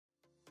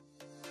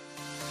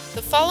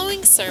The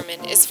following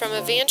sermon is from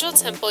Evangel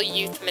Temple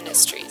Youth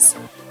Ministries.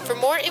 For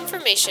more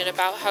information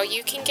about how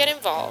you can get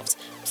involved,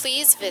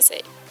 please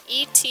visit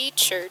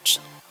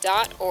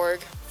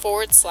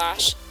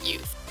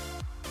etchurch.org/youth.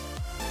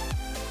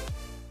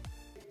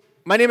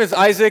 My name is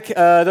Isaac.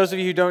 Those of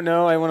you who don't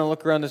know, I want to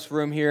look around this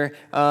room here.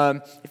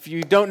 If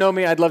you don't know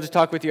me, I'd love to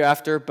talk with you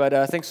after, but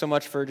thanks so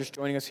much for just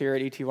joining us here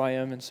at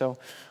ETYM. And so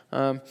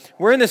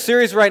we're in this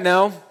series right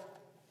now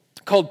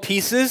called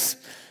Pieces.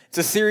 It's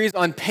a series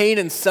on pain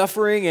and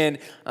suffering, and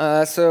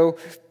so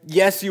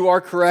yes, you are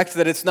correct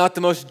that it's not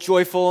the most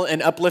joyful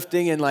and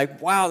uplifting and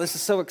like, wow, this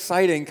is so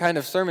exciting kind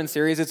of sermon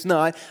series. It's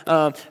not.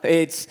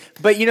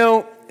 But you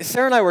know,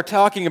 Sarah and I were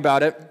talking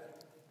about it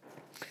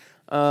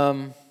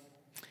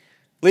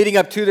leading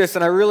up to this,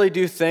 and I really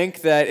do think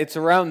that it's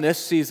around this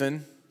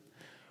season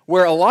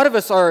where a lot of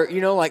us are,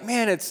 you know, like,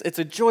 man, it's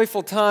a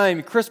joyful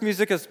time. Christmas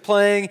music is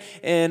playing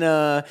in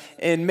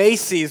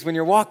Macy's when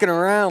you're walking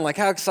around. Like,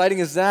 how exciting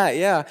is that?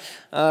 Yeah.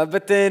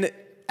 But then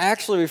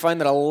actually we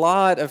find that a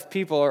lot of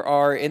people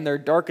are in their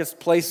darkest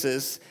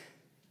places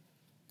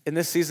in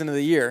this season of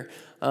the year.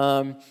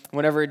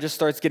 Whenever it just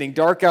starts getting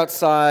dark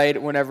outside,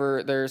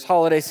 whenever there's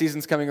holiday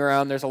seasons coming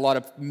around, there's a lot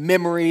of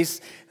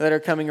memories that are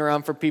coming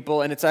around for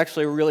people, and it's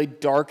actually a really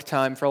dark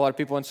time for a lot of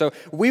people. And so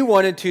we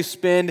wanted to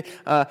spend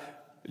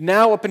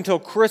now up until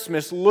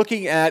Christmas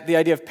looking at the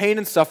idea of pain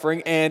and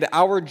suffering and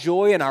our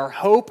joy and our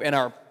hope and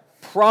our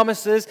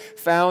promises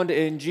found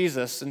in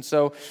Jesus. And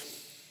so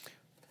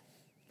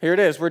here it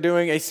is. We're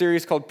doing a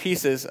series called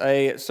Pieces,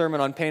 a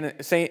sermon on pain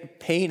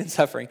and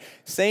suffering,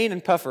 sane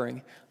and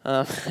puffering.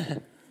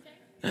 And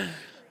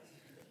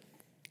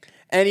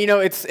you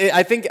know,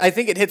 I think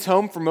it hits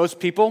home for most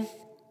people.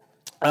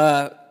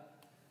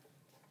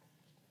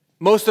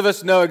 Most of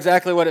us know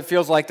exactly what it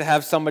feels like to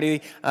have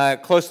somebody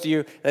close to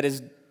you that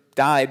has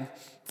died,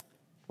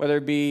 whether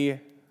it be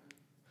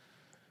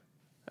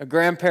a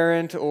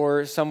grandparent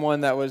or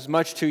someone that was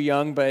much too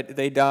young, but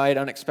they died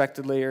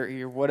unexpectedly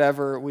or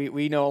whatever.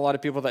 We know a lot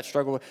of people that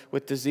struggle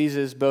with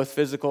diseases, both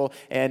physical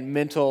and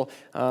mental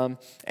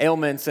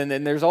ailments, and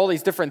then there's all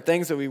these different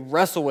things that we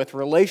wrestle with,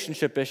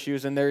 relationship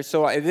issues, and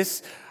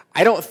this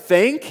I don't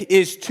think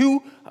is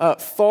too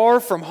far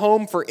from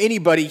home for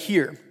anybody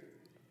here.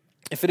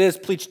 If it is,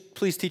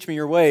 please teach me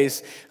your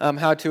ways,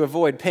 how to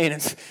avoid pain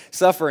and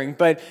suffering.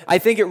 But I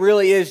think it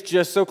really is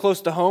just so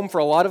close to home for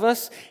a lot of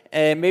us.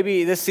 And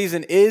maybe this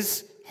season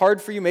is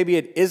hard for you. Maybe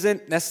it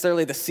isn't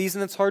necessarily the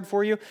season that's hard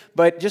for you.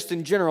 But just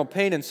in general,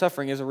 pain and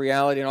suffering is a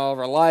reality in all of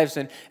our lives.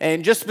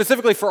 And just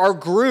specifically for our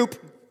group,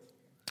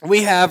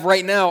 we have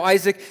right now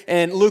Isaac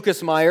and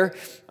Lucas Meyer.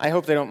 I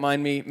hope they don't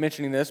mind me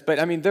mentioning this, but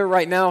I mean, they're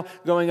right now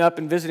going up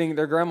and visiting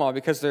their grandma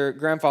because their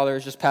grandfather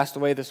has just passed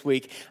away this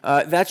week.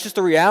 That's just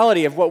the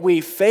reality of what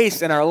we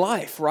face in our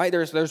life, right?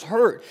 There's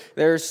hurt,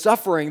 there's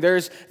suffering,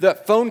 there's the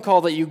phone call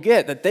that you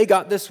get that they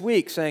got this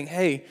week saying,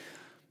 hey, I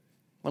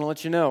want to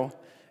let you know.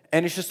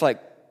 And it's just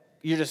like,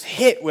 you're just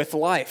hit with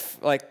life,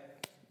 like,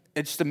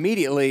 it's just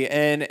immediately.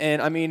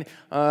 And I mean,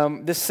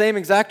 this same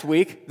exact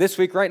week, this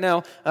week right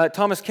now,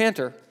 Thomas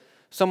Cantor,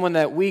 someone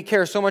that we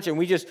care so much and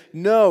we just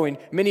know and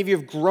many of you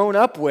have grown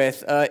up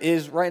with,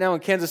 is right now in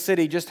Kansas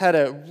City, just had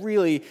a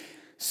really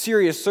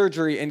serious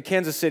surgery in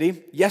Kansas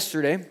City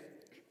yesterday.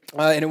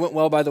 And it went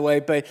well, by the way,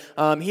 but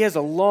he has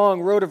a long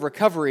road of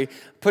recovery,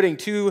 putting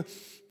two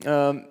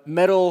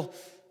metal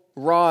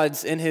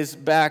rods in his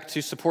back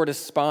to support his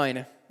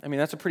spine. I mean,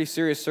 that's a pretty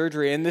serious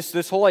surgery. And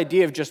this whole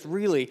idea of just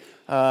really,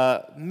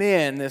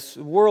 this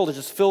world is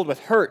just filled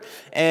with hurt.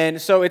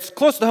 And so it's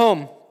close to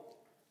home.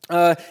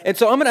 And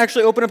so I'm going to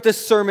actually open up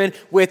this sermon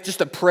with just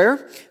a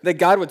prayer that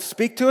God would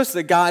speak to us,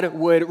 that God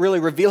would really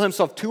reveal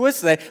himself to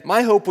us, that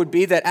my hope would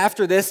be that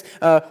after this,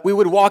 we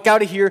would walk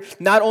out of here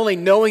not only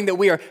knowing that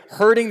we are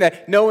hurting,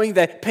 that knowing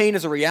that pain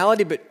is a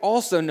reality, but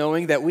also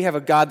knowing that we have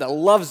a God that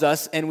loves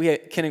us and we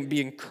can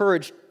be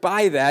encouraged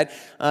by that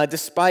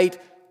despite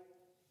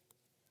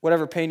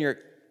whatever pain you're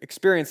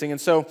experiencing. And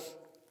so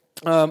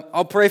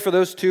I'll pray for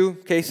those two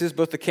cases,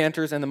 both the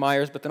Cantors and the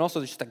Myers, but then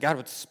also just that God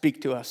would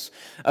speak to us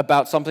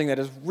about something that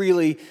is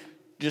really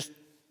just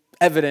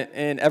evident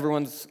in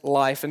everyone's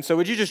life. And so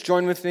would you just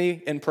join with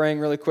me in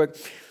praying really quick?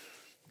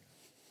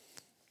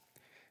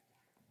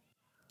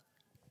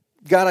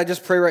 God, I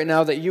just pray right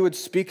now that you would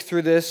speak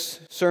through this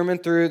sermon,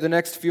 through the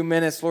next few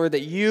minutes, Lord,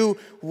 that you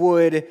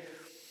would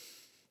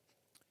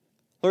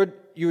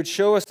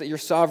show us that you're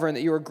sovereign,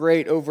 that you are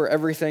great over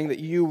everything, that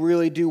you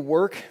really do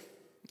work,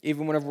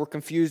 even whenever we're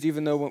confused,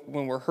 even though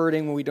when we're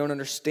hurting, when we don't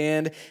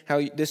understand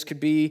how this could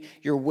be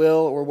your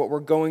will or what we're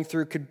going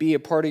through could be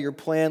a part of your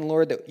plan,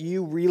 Lord, that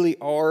you really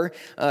are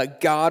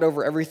God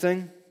over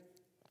everything.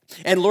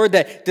 And Lord,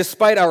 that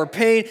despite our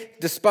pain,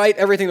 despite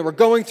everything that we're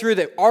going through,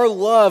 that our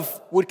love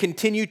would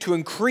continue to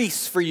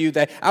increase for you,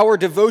 that our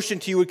devotion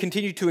to you would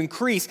continue to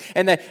increase,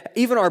 and that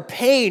even our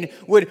pain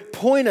would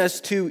point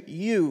us to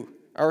you,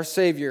 our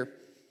Savior,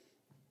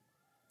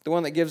 the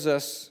one that gives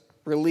us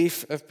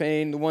relief of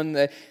pain, the one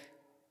that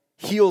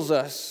heals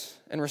us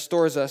and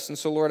restores us. And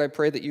so, Lord, I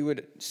pray that you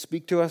would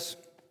speak to us.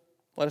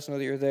 Let us know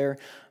that you're there.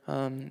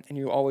 and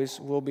you always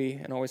will be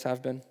and always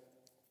have been.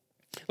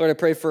 Lord, I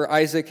pray for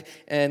Isaac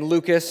and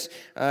Lucas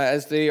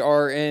as they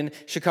are in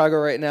Chicago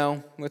right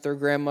now with their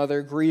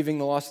grandmother, grieving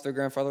the loss of their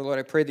grandfather. Lord,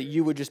 I pray that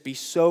you would just be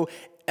so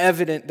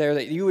evident there,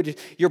 that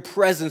your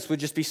presence would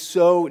just be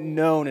so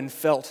known and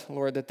felt,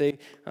 Lord, that they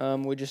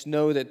would just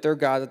know that their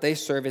God that they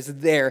serve is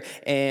there,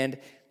 and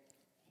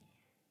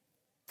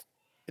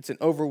it's an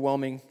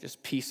overwhelming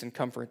just peace and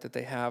comfort that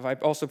they have. I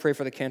also pray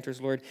for the Cantors,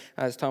 Lord,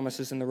 as Thomas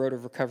is in the road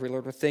of recovery.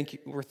 Lord,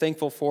 we're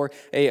thankful for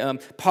a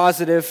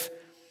positive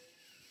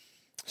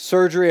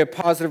surgery, a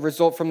positive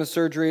result from the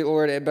surgery,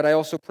 Lord, but I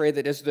also pray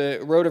that as the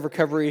road of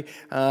recovery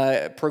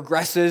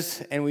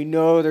progresses and we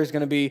know there's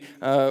going to be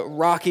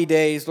rocky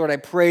days, Lord, I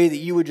pray that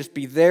you would just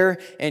be there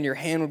and your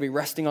hand would be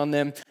resting on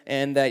them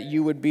and that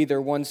you would be their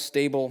one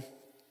stable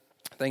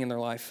thing in their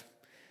life.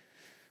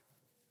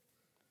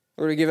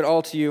 Lord, we give it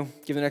all to you,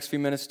 give the next few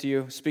minutes to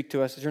you, speak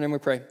to us. In your name we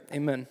pray,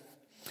 amen.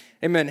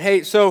 Amen.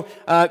 Hey, so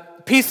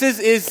Pieces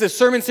is the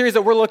sermon series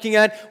that we're looking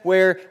at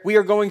where we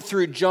are going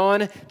through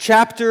John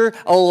chapter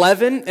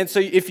 11. And so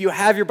if you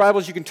have your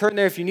Bibles, you can turn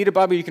there. If you need a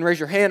Bible, you can raise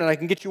your hand and I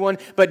can get you one.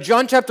 But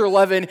John chapter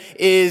 11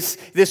 is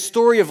this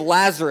story of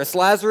Lazarus.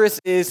 Lazarus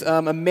is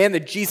a man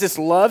that Jesus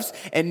loves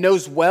and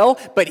knows well,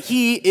 but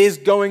he is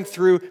going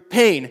through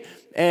pain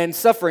and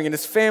suffering, and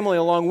his family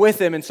along with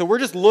him. And so we're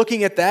just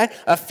looking at that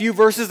a few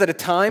verses at a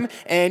time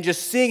and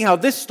just seeing how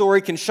this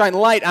story can shine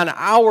light on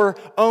our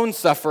own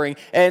suffering.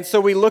 And so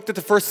we looked at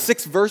the first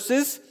 6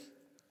 verses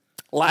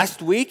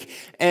last week.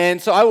 And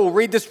so I will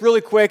read this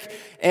really quick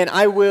and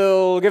I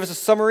will give us a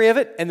summary of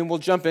it, and then we'll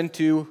jump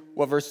into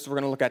what verses we're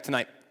going to look at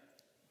tonight.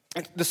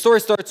 The story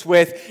starts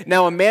with,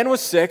 now a man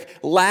was sick,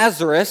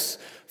 Lazarus,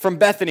 from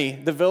Bethany,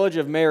 the village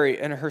of Mary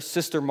and her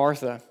sister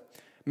Martha.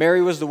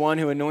 Mary was the one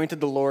who anointed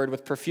the Lord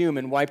with perfume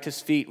and wiped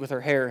his feet with her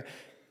hair.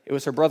 It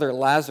was her brother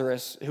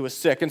Lazarus who was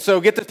sick. And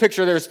so get this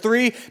picture. There's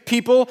 3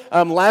 people,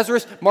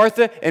 Lazarus,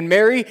 Martha, and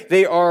Mary.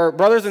 They are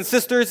brothers and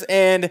sisters,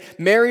 and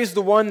Mary's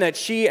the one that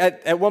she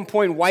at one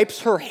point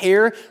wipes her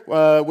hair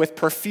with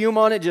perfume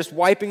on it, just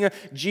wiping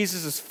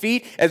Jesus'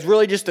 feet as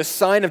really just a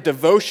sign of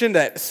devotion,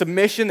 that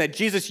submission, that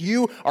Jesus,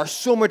 you are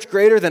so much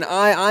greater than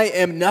I. I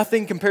am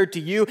nothing compared to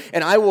you,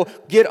 and I will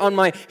get on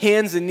my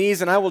hands and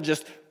knees, and I will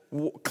just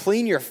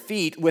clean your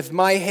feet with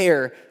my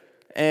hair.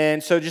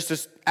 And so just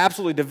this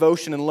absolutely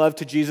devotion and love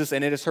to Jesus,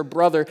 and it is her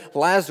brother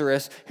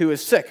Lazarus who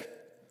is sick.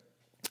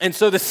 And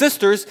so the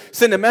sisters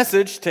send a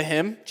message to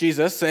him,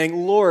 Jesus, saying,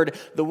 Lord,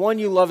 the one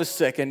you love is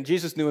sick. And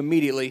Jesus knew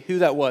immediately who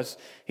that was.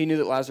 He knew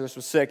that Lazarus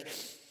was sick.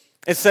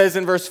 It says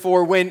in verse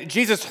 4, when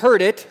Jesus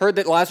heard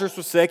that Lazarus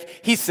was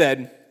sick, he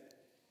said,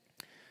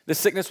 the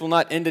sickness will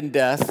not end in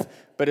death,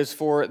 but is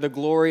for the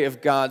glory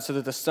of God, so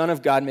that the Son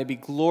of God may be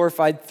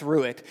glorified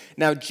through it.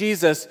 Now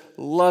Jesus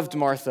loved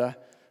Martha,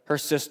 her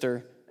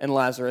sister, and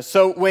Lazarus.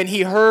 So when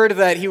he heard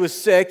that he was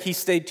sick, he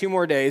stayed 2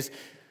 more days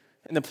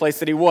in the place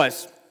that he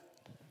was.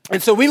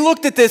 And so we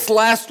looked at this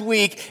last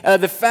week,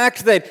 the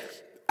fact that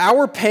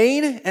our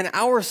pain and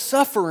our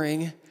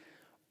suffering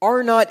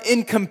are not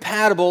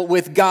incompatible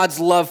with God's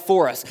love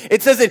for us.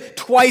 It says it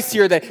twice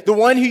here, that the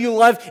one who you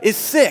love is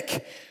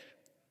sick.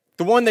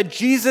 The one that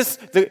Jesus,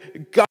 the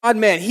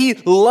God-man, he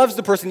loves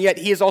the person, yet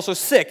he is also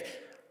sick.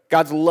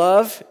 God's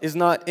love is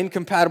not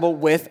incompatible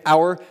with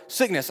our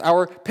sickness,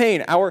 our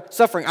pain, our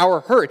suffering, our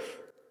hurt.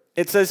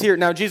 It says here,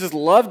 now Jesus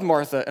loved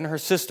Martha and her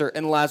sister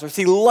and Lazarus.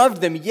 He loved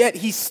them, yet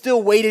he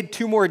still waited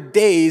 2 more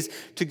days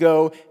to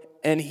go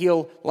and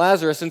heal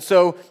Lazarus. And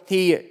so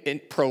he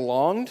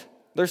prolonged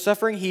their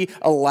suffering. He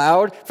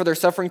allowed for their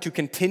suffering to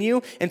continue.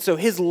 And so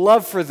his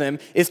love for them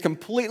is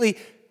completely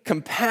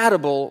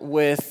compatible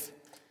with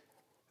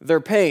their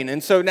pain.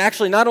 And so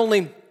actually, not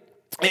only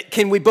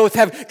can we both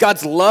have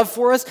God's love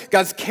for us,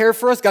 God's care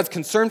for us, God's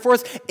concern for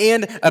us,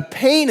 and a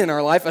pain in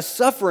our life, a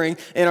suffering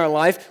in our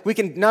life, we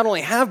can not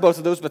only have both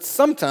of those, but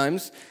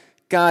sometimes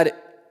God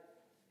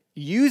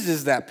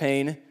uses that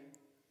pain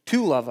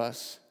to love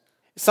us.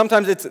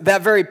 Sometimes it's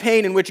that very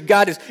pain in which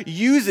God is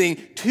using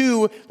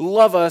to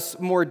love us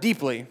more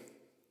deeply.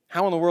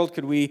 How in the world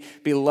could we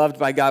be loved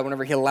by God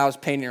whenever he allows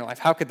pain in your life?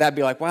 How could that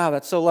be like, wow,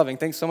 that's so loving.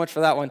 Thanks so much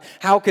for that one.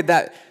 How could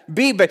that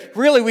be? But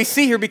really we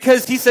see here,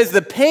 because he says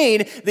the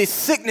pain, the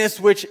sickness,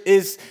 which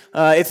is,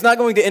 it's not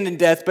going to end in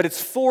death, but it's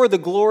for the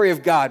glory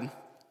of God.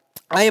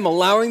 I am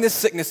allowing this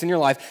sickness in your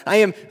life. I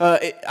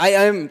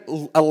am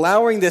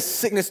allowing this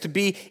sickness to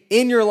be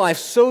in your life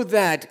so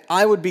that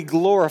I would be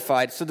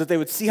glorified, so that they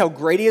would see how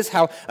great he is,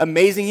 how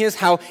amazing he is,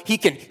 how he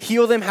can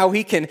heal them, how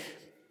he can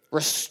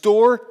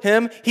restore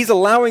him. He's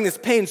allowing this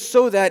pain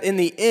so that in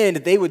the end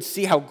they would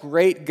see how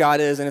great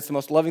God is, and it's the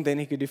most loving thing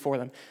he could do for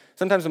them.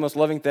 Sometimes the most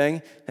loving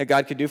thing that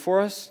God could do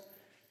for us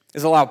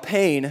is allow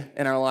pain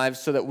in our lives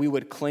so that we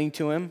would cling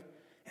to him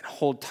and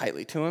hold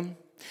tightly to him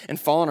and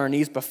fall on our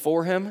knees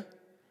before him.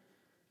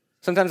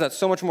 Sometimes that's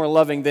so much more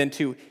loving than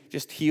to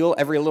just heal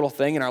every little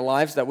thing in our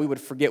lives that we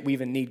would forget we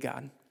even need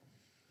God.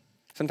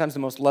 Sometimes the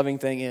most loving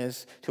thing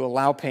is to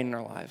allow pain in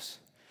our lives,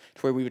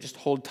 to where we would just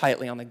hold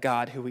tightly on the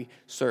God who we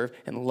serve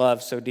and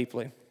love so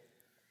deeply.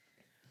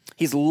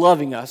 He's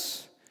loving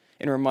us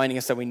and reminding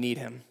us that we need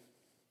him.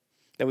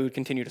 that we would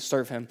continue to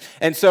serve him.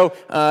 And so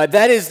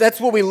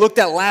that's what we looked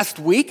at last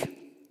week.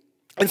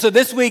 And so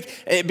this week,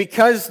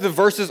 because the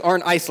verses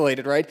aren't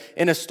isolated, right?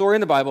 In a story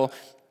in the Bible,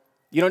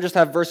 you don't just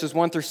have verses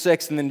 1 through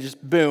 6 and then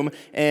just boom,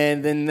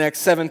 and then the next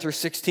 7 through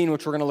 16,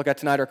 which we're going to look at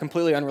tonight, are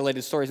completely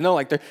unrelated stories. No,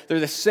 like they're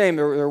the same.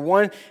 They're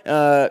one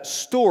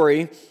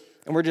story,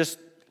 and we're just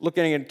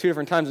looking at it 2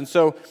 different times. And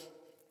so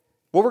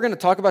what we're going to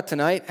talk about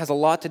tonight has a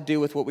lot to do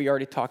with what we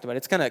already talked about.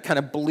 It's going to kind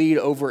of bleed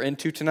over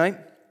into tonight.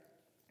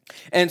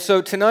 And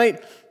so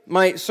tonight,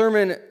 my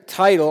sermon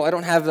title, I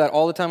don't have that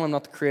all the time. I'm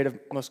not the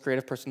most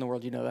creative person in the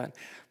world, you know that.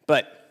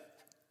 But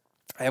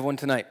I have one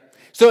tonight.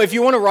 So if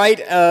you want to write,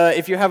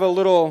 if you have a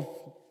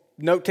little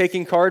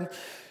note-taking card,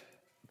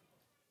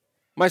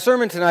 my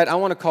sermon tonight, I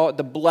want to call it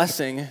The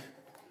Blessing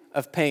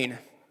of Pain.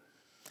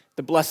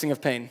 The Blessing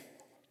of Pain.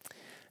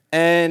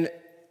 And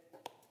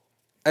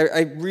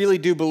I really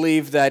do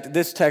believe that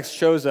this text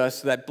shows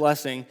us that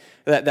blessing,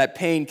 that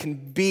pain can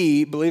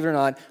be, believe it or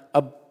not,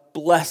 a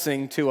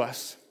blessing to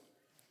us.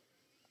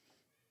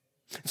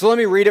 So let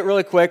me read it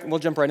really quick, and we'll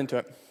jump right into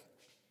it.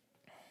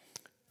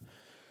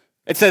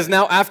 It says,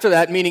 now after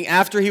that, meaning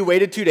after he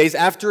waited 2 days,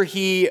 after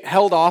he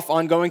held off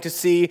on going to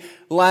see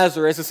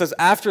Lazarus, it says,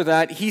 after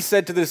that, he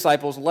said to the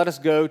disciples, let us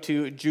go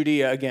to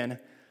Judea again.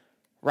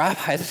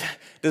 Rabbi, the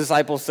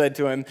disciples said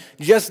to him,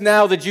 just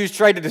now the Jews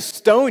tried to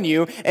stone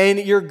you, and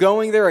you're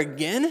going there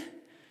again?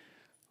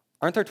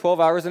 Aren't there 12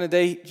 hours in a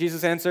day?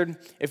 Jesus answered,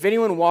 if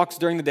anyone walks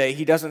during the day,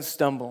 he doesn't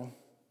stumble,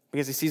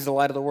 because he sees the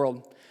light of the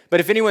world. But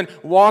if anyone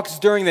walks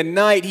during the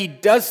night, he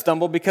does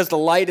stumble, because the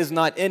light is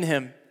not in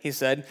him, he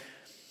said.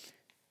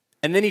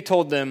 And then he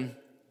told them,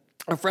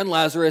 our friend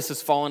Lazarus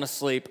has fallen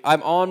asleep.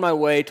 I'm on my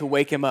way to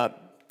wake him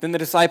up. Then the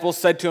disciples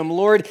said to him,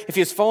 Lord, if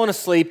he has fallen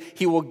asleep,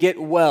 he will get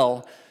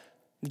well.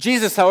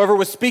 Jesus, however,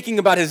 was speaking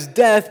about his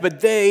death, but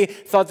they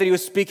thought that he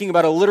was speaking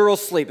about a literal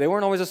sleep. They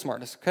weren't always the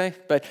smartest, okay?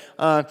 But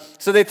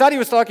so they thought he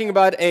was talking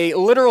about a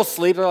literal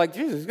sleep. They're like,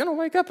 Jesus, he's going to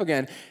wake up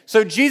again.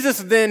 So Jesus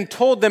then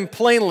told them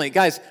plainly,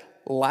 guys,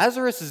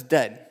 Lazarus is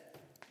dead.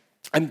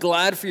 I'm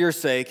glad for your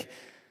sake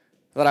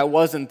that I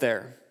wasn't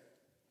there,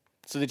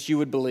 so that you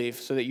would believe,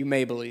 so that you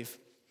may believe.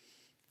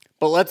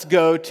 But let's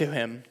go to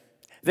him.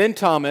 Then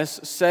Thomas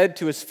said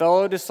to his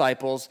fellow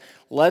disciples,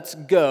 let's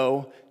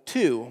go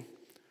too,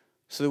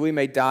 so that we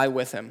may die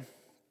with him.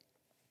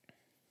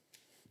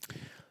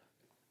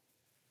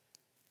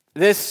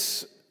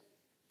 This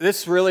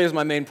really is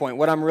my main point.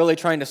 What I'm really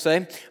trying to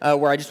say,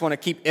 where I just want to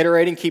keep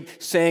iterating,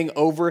 keep saying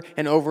over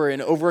and over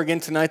and over again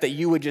tonight, that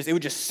it would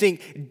just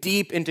sink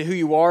deep into who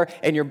you are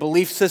and your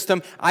belief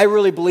system. I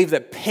really believe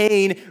that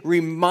pain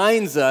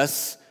reminds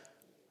us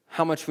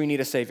how much we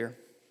need a Savior.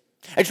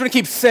 I just want to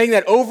keep saying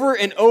that over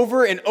and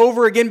over and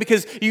over again,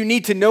 because you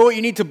need to know it,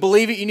 you need to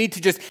believe it, you need to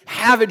just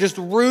have it just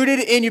rooted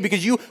in you,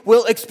 because you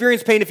will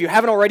experience pain. If you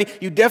haven't already,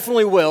 you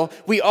definitely will.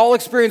 We all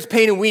experience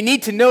pain, and we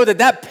need to know that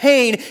that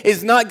pain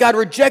is not God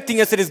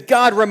rejecting us, it is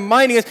God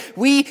reminding us.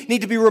 We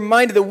need to be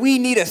reminded that we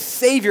need a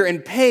Savior,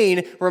 and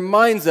pain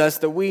reminds us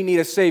that we need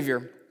a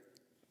Savior.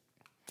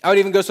 I would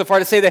even go so far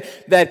to say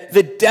that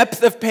the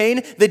depth of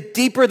pain, the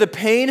deeper the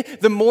pain,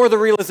 the more the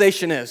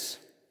realization is.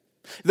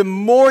 The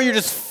more you're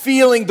just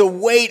feeling the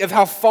weight of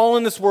how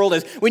fallen this world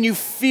is, when you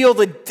feel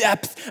the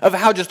depth of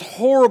how just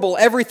horrible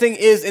everything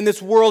is in this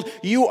world,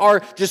 you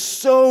are just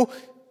so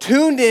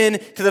tuned in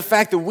to the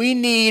fact that we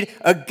need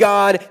a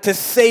God to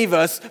save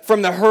us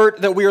from the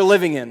hurt that we are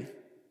living in.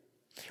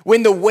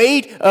 When the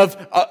weight of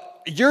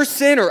your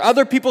sin or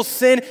other people's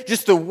sin,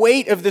 just the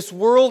weight of this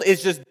world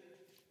is just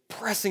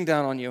pressing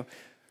down on you,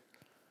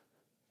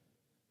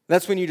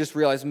 that's when you just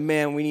realize,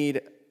 man, we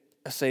need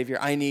a Savior.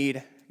 I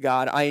need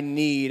God. I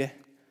need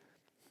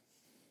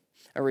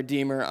a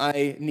Redeemer.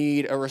 I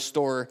need a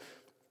Restorer.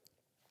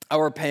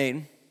 Our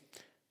pain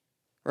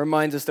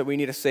reminds us that we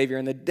need a Savior,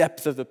 and the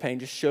depth of the pain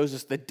just shows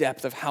us the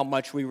depth of how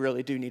much we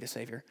really do need a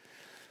Savior.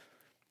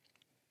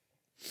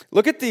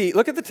 Look at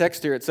the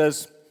text here. It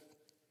says,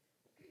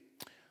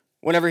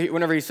 whenever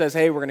he says,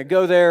 hey, we're going to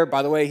go there,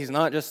 by the way, he's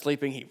not just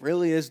sleeping, he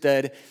really is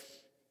dead.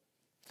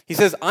 He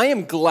says, I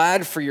am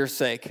glad for your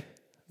sake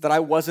that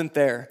I wasn't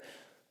there,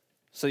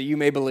 so that you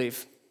may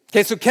believe.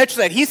 Okay, so catch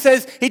that. He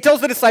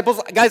tells the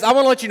disciples, guys, I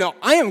want to let you know,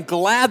 I am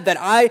glad that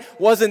I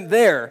wasn't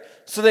there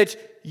so that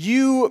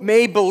you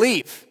may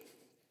believe.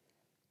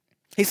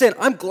 He said,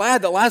 I'm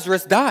glad that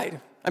Lazarus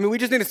died. I mean, we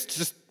just need to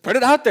just put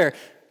it out there.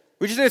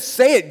 We just need to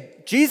say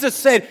it. Jesus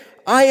said,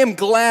 I am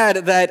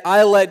glad that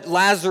I let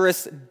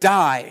Lazarus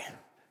die.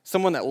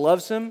 Someone that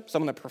loves him,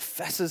 someone that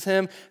professes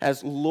him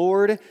as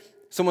Lord,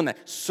 someone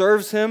that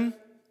serves him,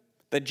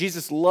 that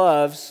Jesus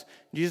loves.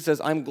 Jesus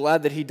says, I'm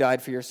glad that he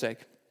died for your sake.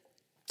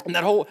 And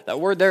that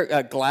word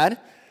there, glad,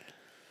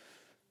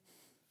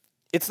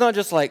 it's not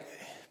just like,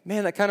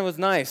 man, that kind of was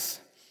nice.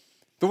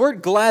 The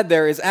word glad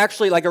there is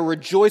actually like a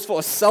rejoiceful,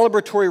 a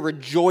celebratory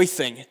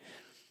rejoicing.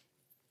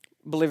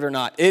 Believe it or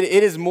not, it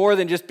is more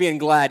than just being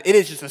glad. It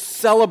is just a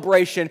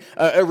celebration,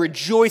 a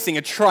rejoicing,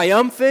 a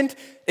triumphant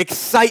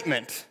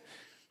excitement.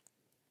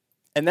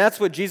 And that's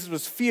what Jesus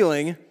was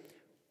feeling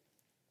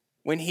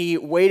when he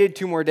waited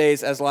 2 more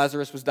days as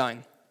Lazarus was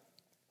dying.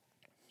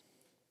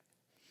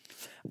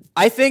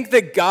 I think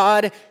that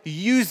God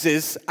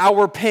uses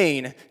our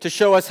pain to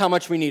show us how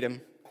much we need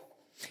him.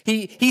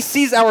 He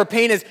sees our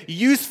pain as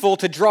useful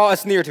to draw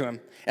us near to him.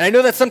 And I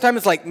know that sometimes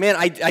it's like, man,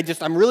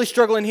 I'm really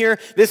struggling here.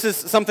 This is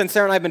something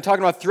Sarah and I have been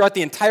talking about throughout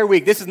the entire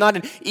week. This is not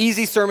an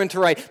easy sermon to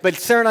write, but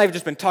Sarah and I have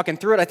just been talking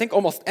through it, I think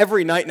almost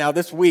every night now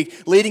this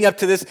week, leading up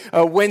to this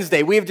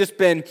Wednesday. We've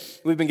been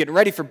getting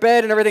ready for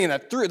bed and everything,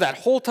 and through that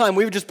whole time,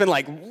 we've just been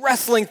like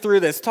wrestling through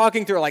this,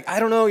 talking through it, like, I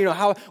don't know,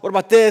 what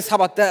about this? How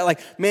about that?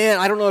 Like, man,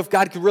 I don't know if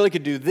God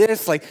could do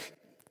this. Like,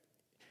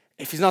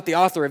 if he's not the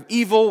author of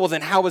evil, well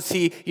then how was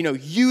he,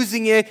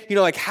 using it?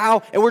 Like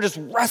how? And we're just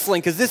wrestling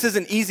because this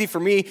isn't easy for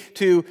me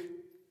to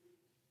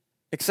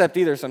accept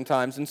either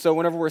sometimes. And so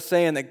whenever we're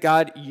saying that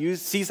God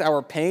sees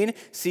our pain,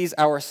 sees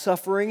our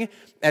suffering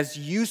as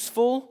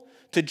useful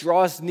to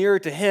draw us nearer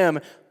to him,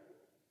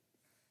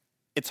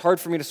 it's hard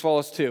for me to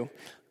swallow too.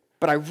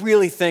 But I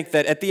really think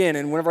that at the end,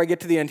 and whenever I get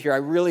to the end here, I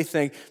really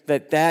think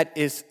that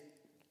it's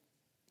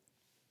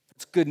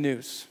good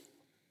news.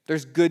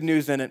 There's good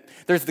news in it.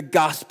 There's the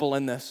gospel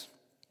in this.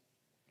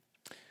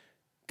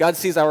 God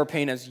sees our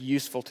pain as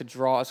useful to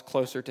draw us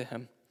closer to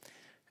him.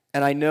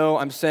 And I know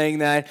I'm saying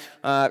that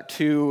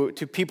to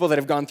people that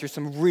have gone through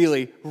some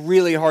really,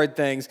 really hard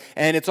things.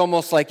 And it's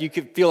almost like you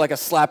could feel like a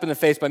slap in the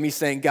face by me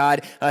saying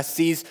God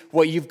sees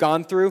what you've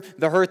gone through,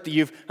 the hurt that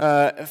you've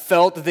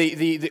felt,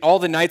 all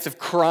the nights of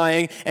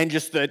crying, and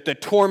just the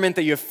torment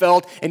that you've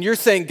felt. And you're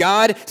saying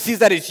God sees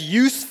that as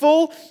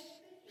useful?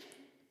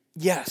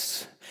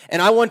 Yes.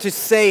 And I want to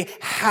say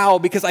how,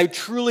 because I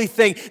truly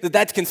think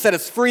that can set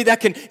us free, that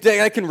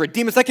can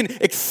redeem us, that can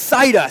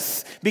excite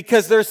us,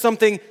 because there's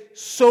something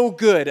so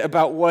good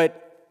about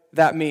what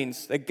that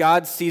means, that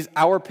God sees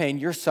our pain,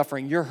 your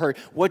suffering, your hurt,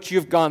 what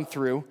you've gone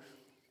through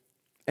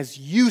as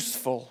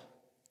useful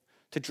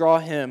to draw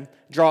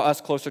us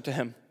closer to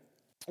him.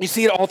 You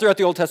see it all throughout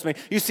the Old Testament.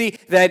 You see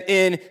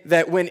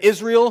that when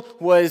Israel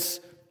was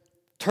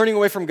turning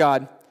away from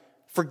God,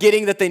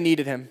 forgetting that they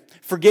needed him,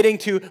 forgetting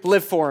to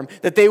live for him,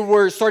 that they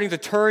were starting to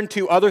turn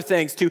to other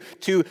things,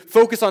 to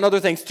focus on other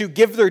things, to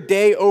give their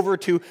day over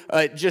to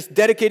just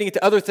dedicating it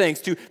to other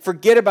things, to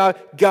forget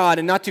about God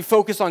and not to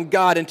focus on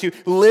God and to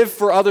live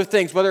for other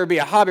things, whether it be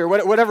a hobby or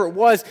whatever it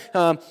was.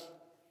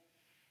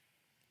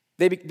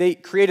 They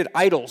created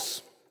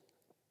idols.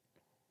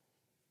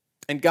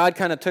 And God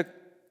kind of took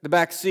the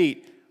back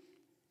seat.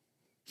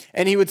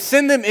 And he would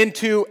send them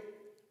into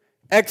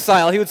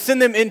exile. He would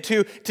send them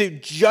into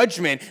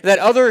judgment, that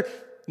other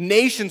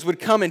nations would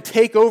come and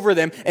take over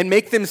them and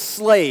make them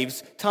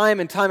slaves time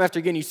and time after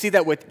again. You see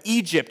that with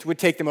Egypt would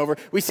take them over.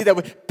 We see that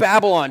with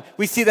Babylon.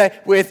 We see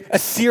that with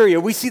Assyria.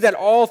 We see that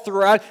all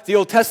throughout the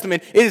Old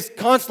Testament. It is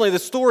constantly the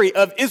story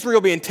of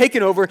Israel being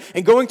taken over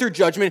and going through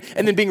judgment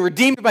and then being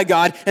redeemed by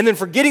God and then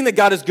forgetting that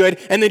God is good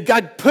and then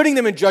God putting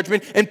them in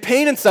judgment and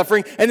pain and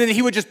suffering, and then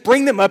he would just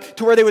bring them up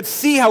to where they would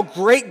see how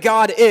great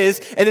God is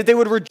and that they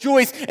would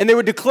rejoice and they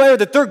would declare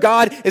that their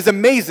God is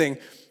amazing.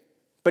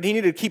 But he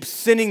needed to keep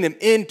sending them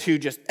into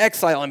just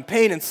exile and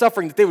pain and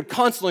suffering, that they would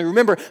constantly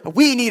remember,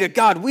 we need a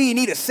God, we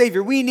need a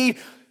Savior, we need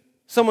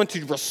someone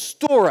to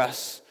restore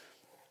us.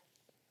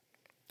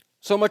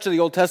 So much of the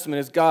Old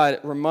Testament is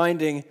God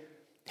reminding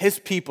his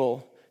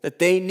people that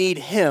they need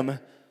him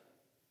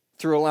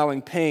through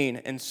allowing pain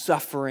and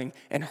suffering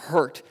and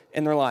hurt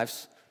in their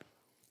lives.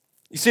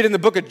 You see it in the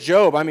book of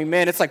Job. I mean,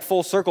 man, it's like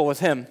full circle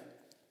with him.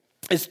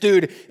 This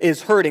dude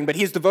is hurting, but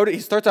he's devoted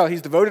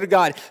to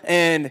God,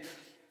 and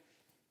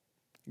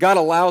God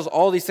allows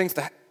all these things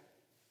to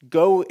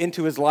go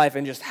into his life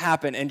and just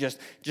happen and just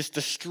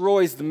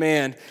destroys the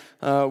man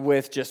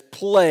with just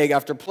plague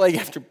after plague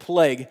after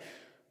plague,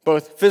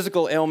 both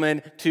physical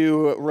ailment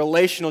to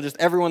relational, just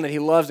everyone that he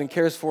loves and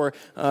cares for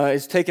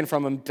is taken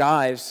from him,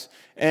 dies,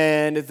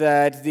 and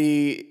that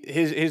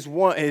his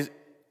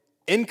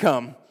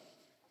income,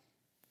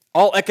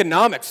 all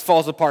economics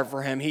falls apart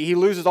for him. He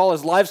loses all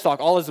his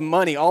livestock, all his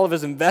money, all of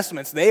his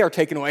investments. They are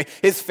taken away.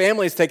 His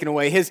family is taken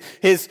away.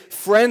 His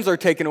friends are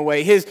taken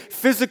away. His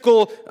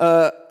physical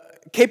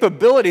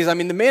capabilities. I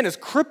mean, the man is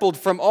crippled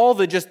from all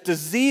the just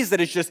disease that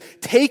has just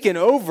taken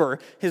over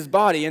his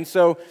body. And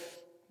so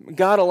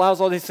God allows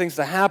all these things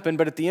to happen.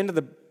 But at the end of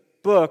the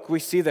book, we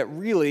see that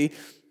really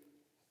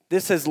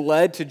this has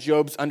led to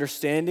Job's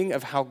understanding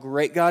of how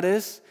great God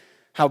is,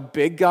 how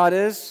big God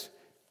is,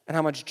 and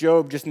how much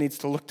Job just needs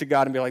to look to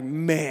God and be like,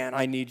 man,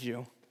 I need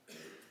you.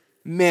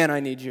 Man, I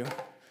need you.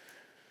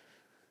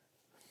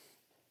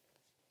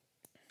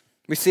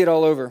 We see it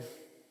all over.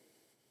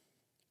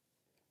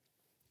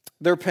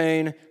 Their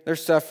pain, their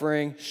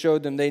suffering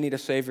showed them they need a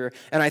Savior.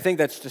 And I think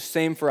that's the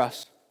same for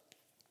us.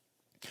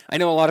 I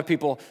know a lot of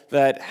people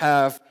that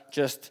have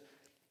just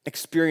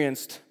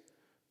experienced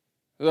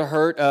the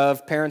hurt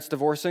of parents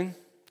divorcing,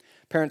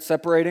 parents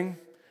separating,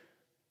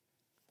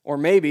 or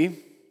maybe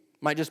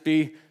might just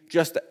be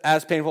just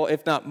as painful,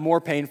 if not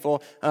more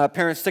painful,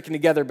 parents sticking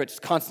together but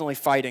just constantly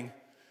fighting.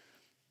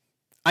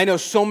 I know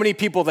so many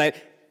people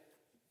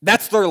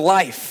that's their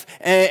life.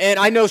 And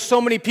I know so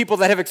many people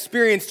that have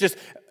experienced just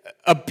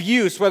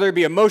abuse, whether it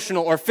be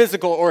emotional or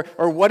physical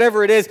or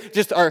whatever it is,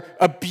 just are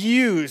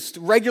abused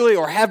regularly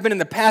or have been in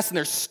the past, and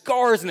there's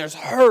scars and there's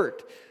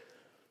hurt.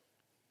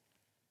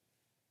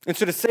 And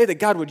so to say that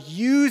God would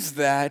use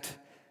that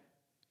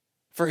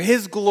for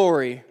His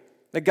glory,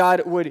 that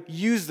God would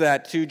use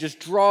that to just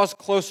draw us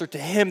closer to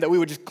Him, that we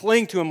would just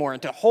cling to Him more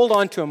and to hold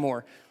on to Him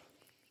more.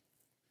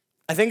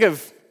 I think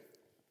of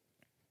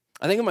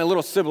my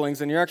little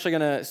siblings, and you're actually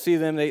going to see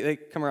them. They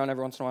come around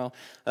every once in a while.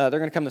 They're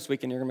going to come this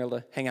weekend. You're going to be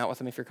able to hang out with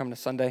them if you're coming to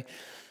Sunday.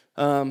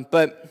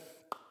 But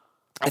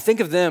I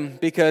think of them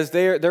because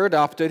they're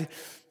adopted.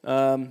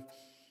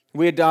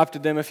 We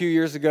adopted them a few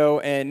years ago,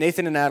 and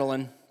Nathan and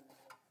Adeline.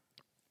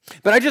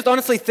 But I just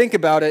honestly think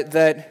about it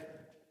that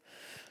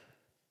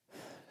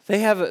they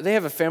have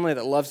a family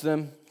that loves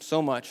them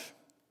so much.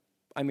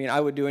 I mean, I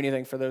would do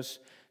anything for those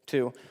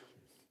two.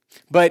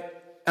 But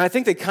I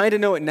think they kind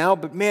of know it now,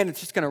 but man, it's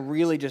just going to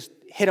really just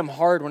hit them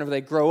hard whenever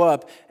they grow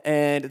up,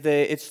 and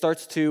it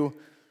starts to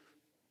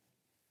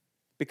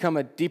become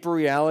a deeper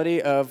reality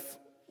of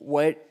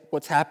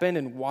what's happened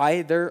and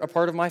why they're a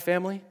part of my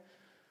family.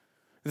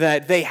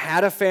 That they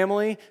had a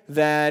family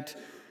that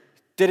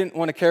didn't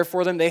want to care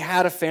for them. They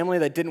had a family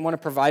that didn't want to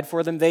provide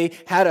for them. They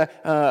had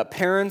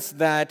parents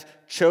that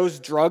chose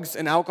drugs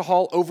and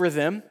alcohol over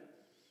them,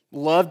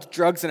 loved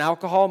drugs and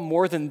alcohol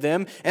more than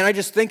them. And I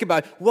just think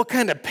about what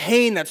kind of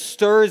pain that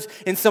stirs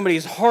in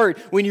somebody's heart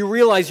when you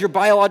realize your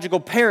biological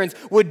parents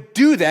would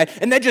do that,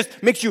 and that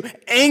just makes you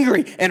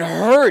angry and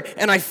hurt.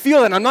 And I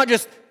feel that I'm not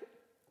just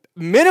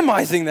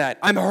minimizing that.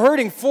 I'm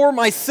hurting for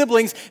my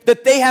siblings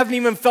that they haven't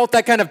even felt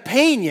that kind of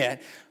pain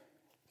yet.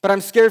 But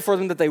I'm scared for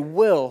them that they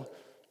will.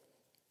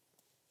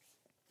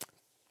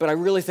 But I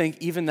really think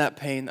even that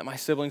pain that my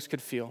siblings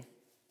could feel,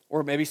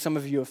 or maybe some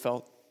of you have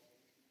felt,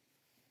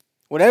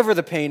 whatever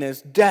the pain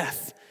is,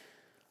 death,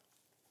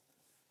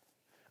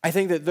 I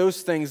think that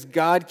those things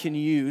God can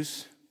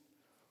use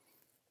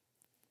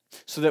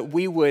so that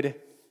we would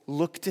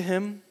look to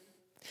Him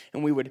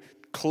and we would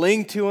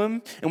cling to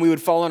Him and we would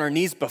fall on our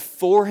knees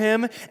before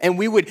Him and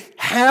we would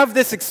have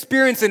this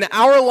experience in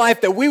our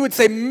life that we would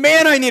say,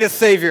 man, I need a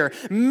Savior.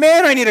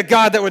 Man, I need a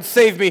God that would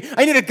save me.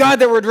 I need a God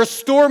that would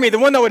restore me, the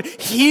one that would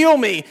heal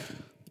me.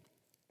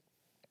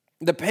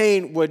 The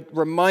pain would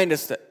remind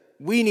us that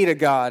we need a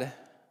God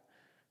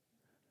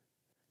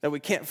that we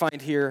can't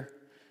find here.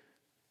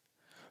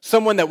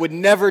 Someone that would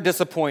never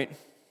disappoint.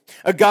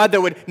 A God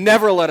that would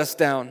never let us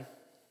down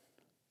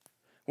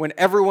when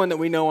everyone that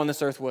we know on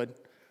this earth would.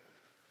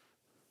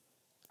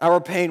 Our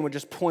pain would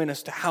just point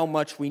us to how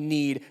much we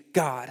need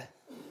God.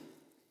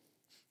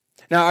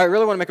 Now, I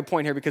really want to make a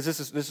point here because this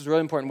is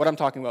really important, what I'm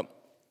talking about.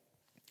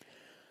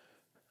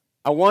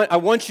 I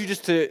want you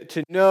just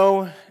to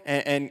know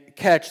and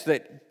catch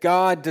that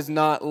God does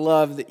not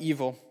love the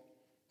evil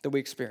that we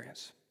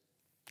experience.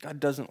 God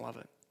doesn't love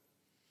it.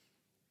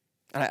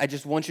 And I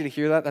just want you to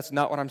hear that. That's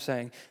not what I'm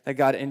saying. That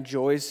God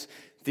enjoys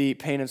the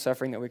pain and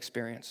suffering that we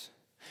experience.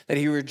 That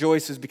He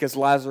rejoices because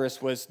Lazarus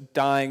was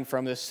dying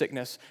from this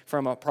sickness,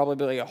 from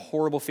probably a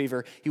horrible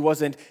fever. He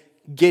wasn't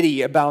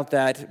giddy about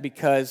that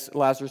because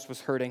Lazarus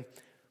was hurting.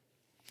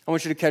 I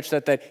want you to catch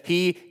that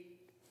He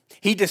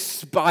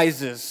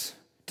despises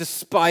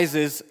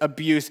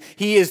abuse.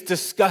 He is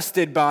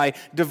disgusted by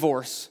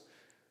divorce.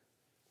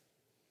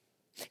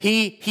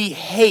 He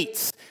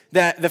hates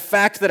the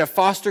fact that a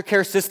foster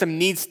care system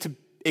needs to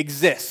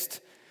exist.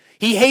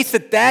 He hates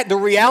the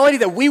reality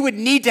that we would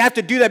need to have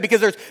to do that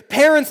because there's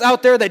parents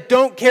out there that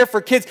don't care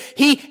for kids.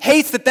 He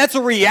hates that that's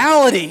a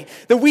reality,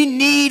 that we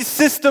need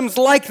systems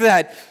like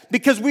that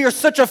because we are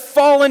such a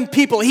fallen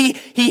people. He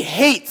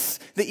hates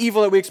the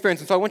evil that we experience.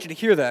 And so I want you to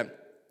hear that.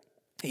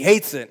 He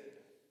hates it,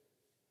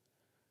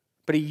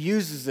 but He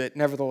uses it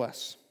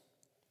nevertheless.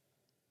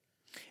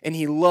 And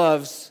He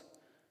loves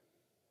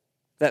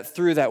that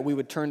through that we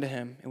would turn to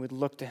Him and we'd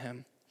look to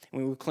Him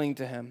and we would cling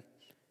to Him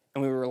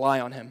and we would rely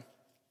on Him.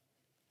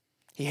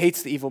 He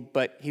hates the evil,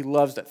 but He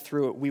loves that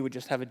through it we would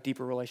just have a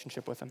deeper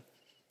relationship with Him.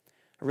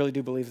 I really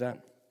do believe that.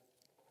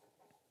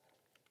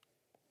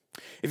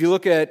 If you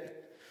look at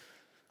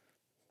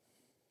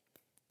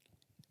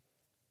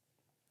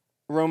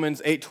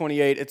Romans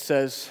 8:28, it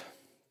says,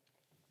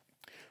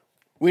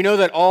 we know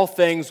that all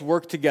things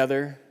work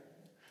together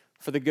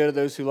for the good of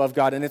those who love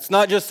God. And it's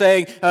not just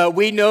saying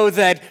we know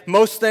that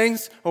most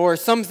things or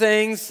some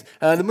things,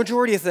 the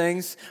majority of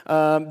things,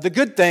 the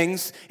good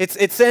things,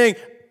 it's saying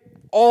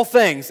all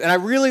things. And I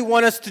really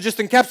want us to just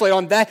encapsulate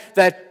on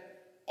that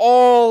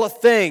all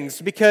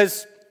things,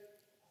 because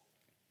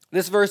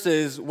this verse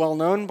is well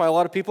known by a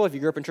lot of people. If you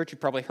grew up in church, you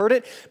probably heard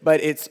it,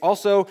 but it's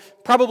also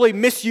probably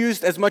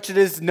misused as much as it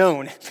is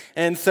known.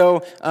 And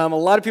so a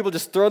lot of people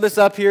just throw this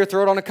up here,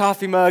 throw it on a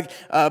coffee mug,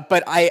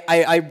 but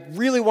I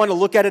really want to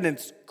look at it in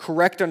its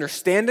correct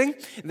understanding,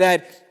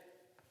 that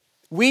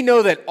we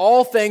know that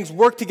all things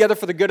work together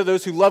for the good of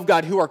those who love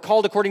God, who are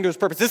called according to His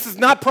purpose. This does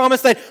not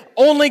promise that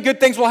only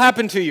good things will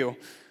happen to you.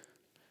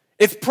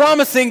 It's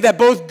promising that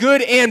both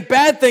good and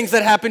bad things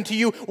that happen to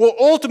you will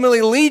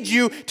ultimately lead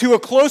you to a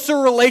closer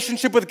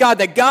relationship with God,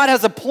 that God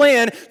has a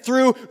plan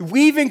through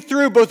weaving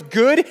through both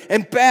good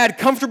and bad,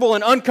 comfortable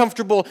and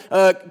uncomfortable,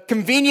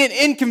 convenient,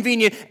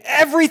 inconvenient,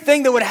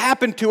 everything that would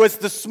happen to us,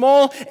 the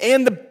small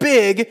and the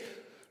big,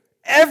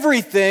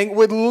 everything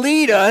would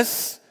lead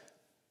us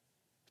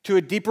to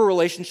a deeper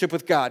relationship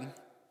with God.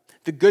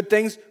 The good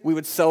things, we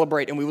would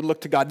celebrate and we would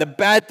look to God. The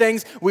bad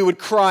things, we would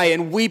cry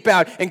and weep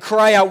out and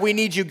cry out, we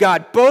need you,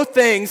 God. Both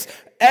things,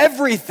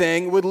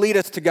 everything would lead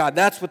us to God.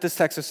 That's what this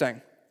text is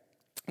saying.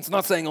 It's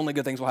not saying only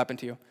good things will happen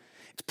to you.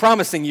 It's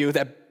promising you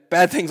that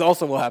bad things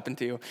also will happen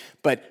to you.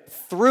 But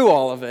through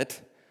all of it,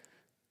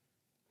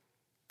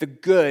 the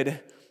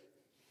good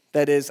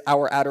that is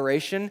our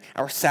adoration,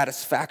 our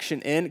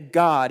satisfaction in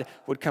God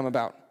would come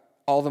about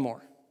all the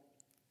more.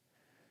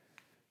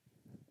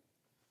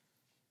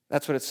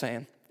 That's what it's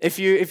saying. If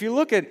you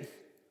look at,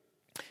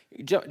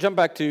 jump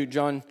back to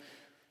John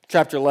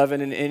chapter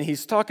 11, and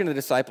he's talking to the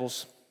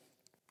disciples.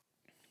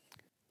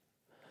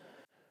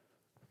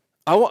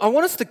 I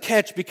want us to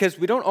catch, because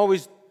we don't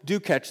always do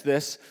catch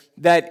this,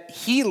 that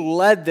he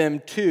led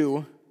them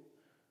to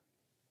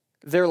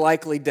their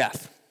likely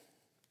death.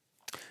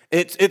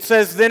 It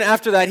says, then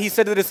after that, he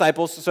said to the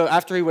disciples, so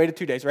after he waited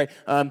 2 days, right?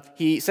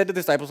 He said to the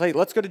disciples, hey,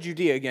 let's go to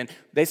Judea again.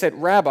 They said,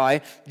 Rabbi,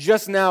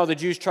 just now the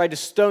Jews tried to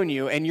stone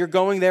you, and you're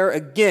going there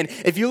again.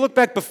 If you look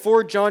back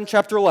before John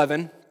chapter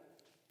 11,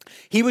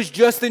 he was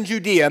just in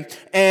Judea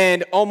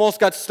and almost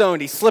got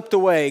stoned. He slipped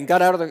away and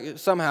got out of there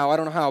somehow, I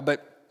don't know how,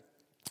 but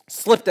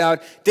slipped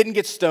out, didn't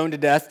get stoned to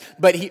death,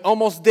 but he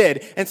almost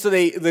did. And so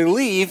they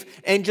leave,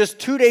 and just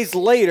 2 days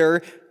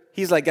later,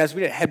 he's like, guys,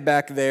 we need to head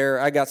back there.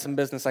 I got some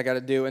business I got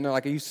to do. And they're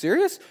like, are you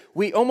serious?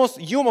 You almost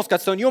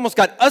got stoned. You almost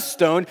got us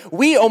stoned.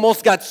 We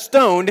almost got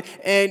stoned,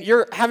 and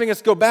you're having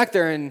us go back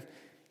there. And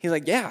he's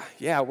like, yeah,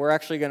 we're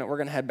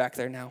gonna head back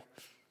there now.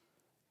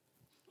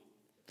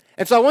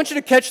 And so I want you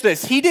to catch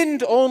this. He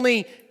didn't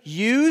only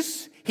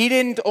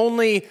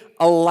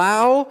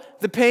allow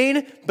the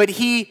pain, but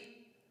he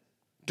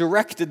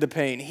directed the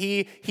pain.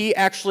 He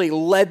actually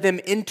led them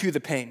into the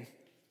pain.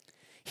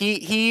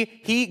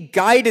 He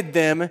guided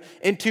them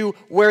into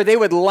where they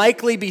would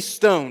likely be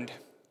stoned.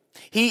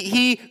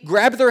 He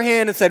grabbed their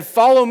hand and said,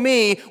 follow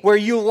me where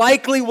you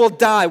likely will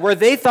die, where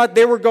they thought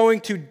they were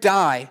going to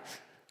die.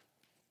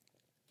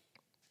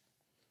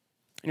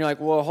 And you're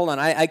like, well, hold on,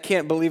 I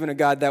can't believe in a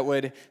God that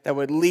would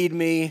lead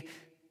me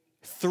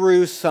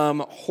through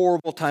some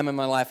horrible time in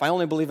my life. I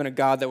only believe in a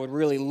God that would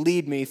really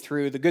lead me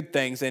through the good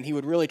things, and he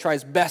would really try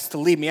his best to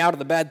lead me out of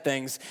the bad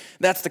things.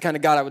 That's the kind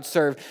of God I would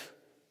serve.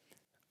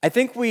 I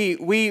think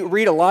we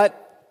read a lot,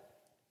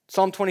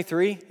 Psalm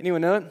 23.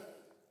 Anyone know it?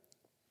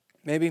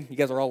 Maybe. You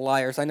guys are all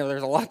liars. I know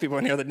there's a lot of people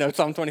in here that know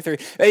Psalm 23.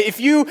 If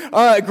you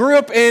grew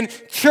up in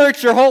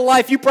church your whole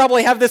life, you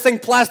probably have this thing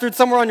plastered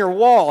somewhere on your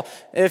wall.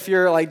 If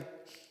you're like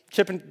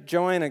Chip and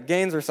Joanna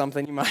Gaines or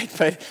something, you might.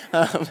 But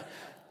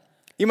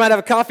you might have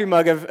a coffee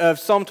mug of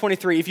Psalm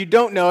 23. If you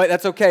don't know it,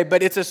 that's okay.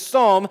 But it's a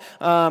psalm,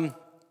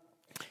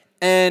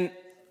 and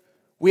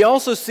we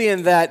also see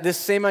in that this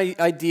same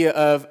idea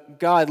of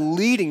God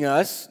leading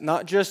us,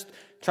 not just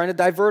trying to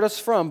divert us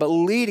from, but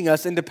leading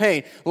us into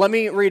pain. Let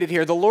me read it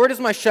here. The Lord is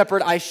my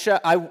shepherd.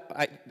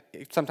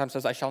 It sometimes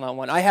says I shall not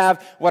want. I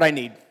have what I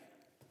need.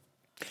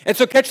 And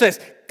so catch this.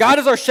 God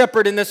is our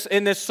shepherd in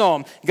this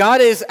psalm. God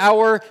is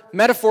our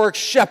metaphoric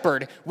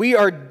shepherd. We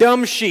are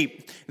dumb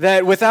sheep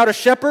that without a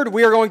shepherd,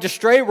 we are going to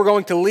stray, we're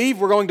going to leave,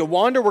 we're going to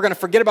wander, we're going to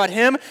forget about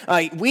him.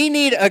 We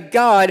need a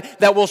God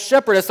that will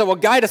shepherd us, that will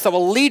guide us, that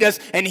will lead us,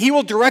 and he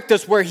will direct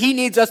us where he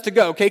needs us to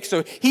go. Okay,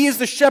 so he is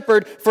the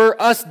shepherd for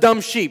us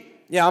dumb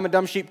sheep. Yeah, I'm a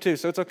dumb sheep too,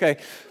 so it's okay.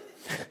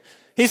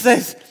 It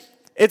says,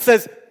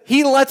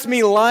 he lets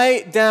me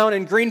lie down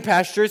in green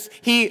pastures.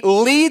 He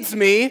leads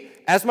me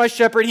as my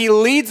shepherd. He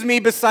leads me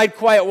beside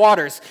quiet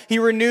waters. He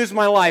renews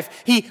my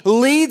life. He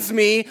leads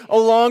me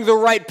along the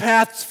right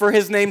paths for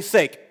his name's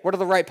sake. What are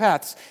the right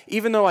paths?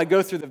 Even though I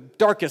go through the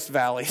darkest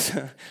valleys,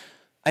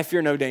 I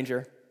fear no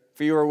danger.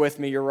 For you are with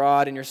me, your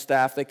rod and your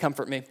staff, they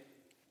comfort me.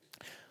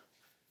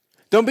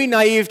 Don't be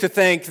naive to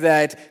think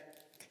that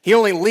he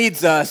only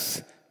leads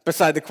us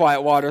beside the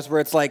quiet waters,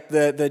 where it's like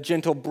the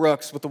gentle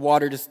brooks with the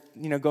water just,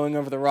 going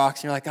over the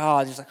rocks. And you're like,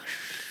 oh, just like,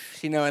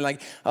 and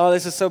like, oh,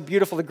 this is so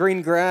beautiful, the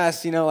green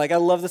grass, like I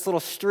love this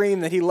little stream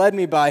that he led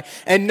me by.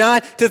 And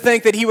not to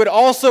think that he would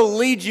also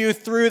lead you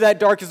through that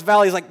darkest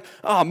valley. He's like,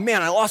 oh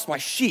man, I lost my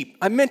sheep.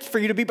 I meant for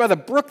you to be by the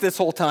brook this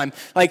whole time.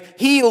 Like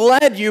he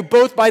led you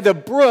both by the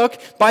brook,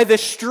 by the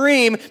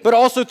stream, but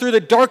also through the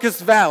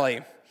darkest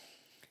valley.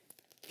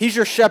 He's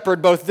your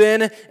shepherd both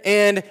then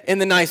and in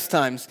the nice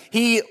times.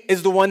 He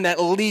is the one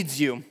that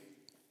leads you.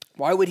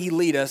 Why would he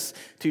lead us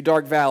to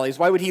dark valleys?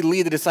 Why would he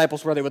lead the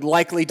disciples where they would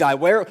likely die?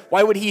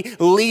 Why would he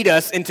lead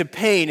us into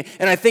pain?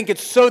 And I think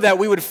it's so that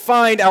we would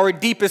find our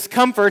deepest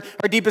comfort,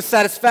 our deepest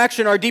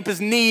satisfaction, our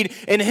deepest need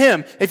in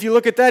him. If you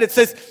look at that, it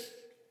says,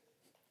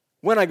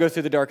 when I go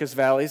through the darkest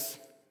valleys,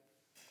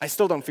 I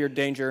still don't fear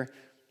danger,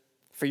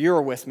 for you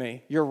are with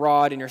me. Your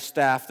rod and your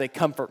staff, they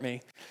comfort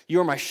me. You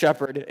are my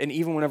shepherd, and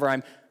even whenever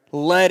I'm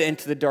led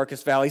into the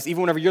darkest valleys,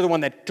 even whenever you're the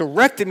one that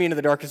directed me into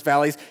the darkest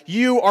valleys,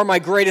 you are my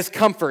greatest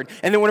comfort.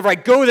 And then whenever I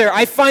go there,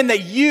 I find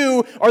that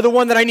you are the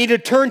one that I need to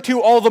turn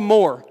to all the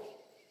more.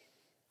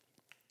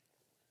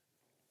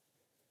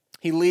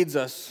 He leads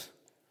us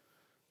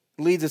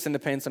into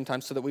pain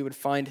sometimes so that we would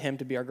find him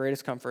to be our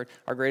greatest comfort,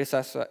 our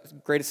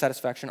greatest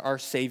satisfaction, our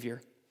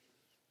Savior.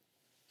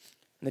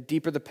 And the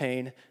deeper the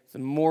pain, the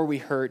more we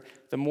hurt,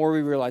 the more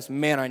we realize,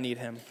 man, I need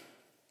him.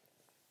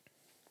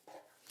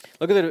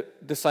 Look at the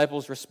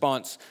disciples'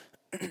 response.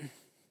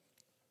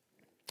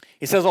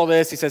 He says all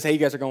this. He says, hey, you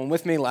guys are going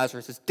with me.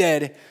 Lazarus is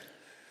dead.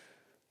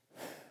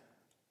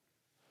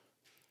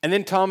 And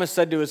then Thomas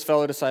said to his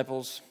fellow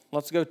disciples,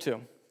 let's go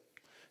too,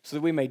 so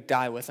that we may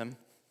die with him.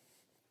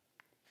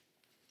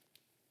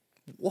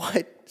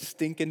 What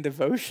stinking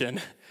devotion.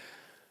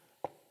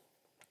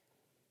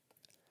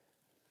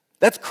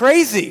 That's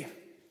crazy.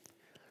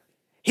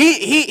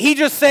 He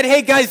just said,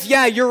 hey guys,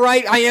 yeah, you're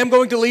right. I am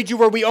going to lead you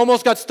where we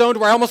almost got stoned,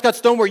 where I almost got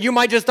stoned, where you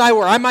might just die,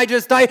 where I might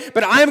just die.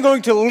 But I'm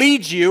going to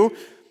lead you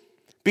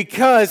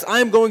because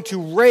I'm going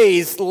to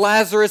raise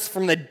Lazarus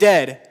from the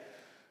dead.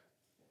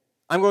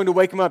 I'm going to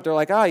wake him up. They're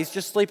like, he's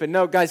just sleeping.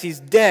 No, guys,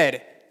 he's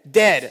dead.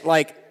 Dead.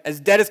 Like,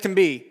 as dead as can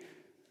be.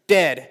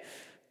 Dead.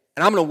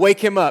 And I'm going to wake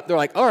him up. They're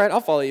like, all right,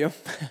 I'll follow you.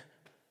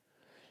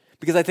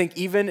 Because I think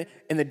even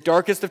in the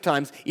darkest of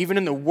times, even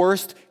in the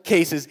worst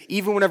cases,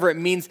 even whenever it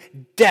means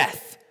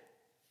death,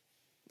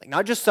 like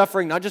not just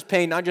suffering, not just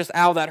pain, not just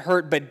ow, that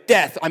hurt, but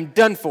death, I'm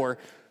done for.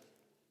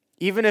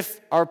 Even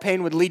if our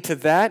pain would lead to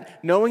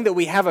that, knowing that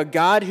we have a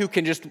God who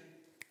can just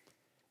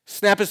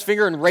snap his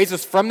finger and raise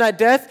us from that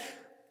death,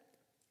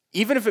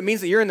 even if it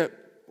means that you're in the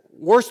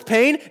worst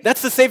pain,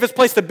 that's the safest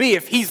place to be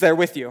if he's there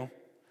with you.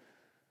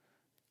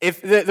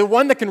 If the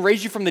one that can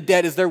raise you from the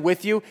dead is there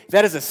with you,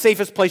 that is the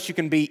safest place you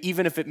can be,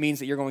 even if it means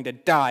that you're going to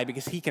die,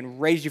 because he can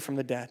raise you from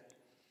the dead.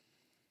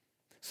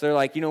 So they're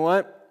like, you know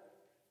what?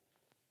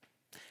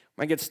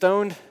 When I get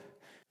stoned,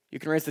 you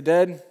can raise the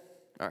dead.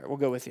 All right, we'll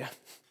go with you.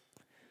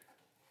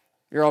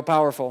 You're all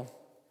powerful.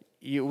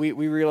 We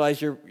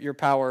realize your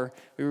power.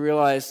 We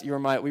realize your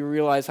might. We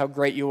realize how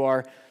great you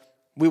are.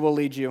 We will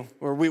lead you,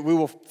 or we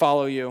will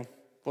follow you.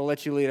 We'll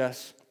let you lead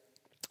us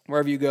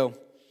wherever you go.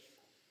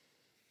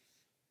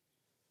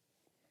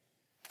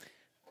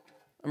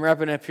 I'm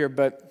wrapping up here,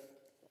 but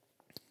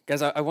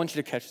guys, I want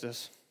you to catch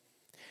this.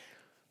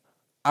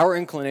 Our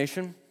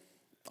inclination,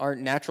 our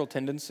natural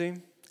tendency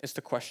is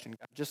to question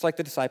God. Just like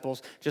the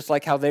disciples, just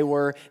like how they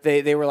were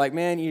like,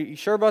 man, you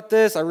sure about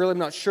this? I really am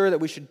not sure that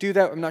we should do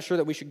that. I'm not sure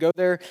that we should go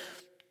there.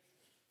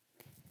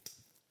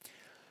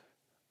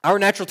 Our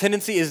natural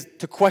tendency is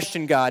to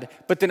question God,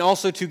 but then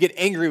also to get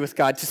angry with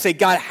God, to say,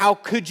 God, how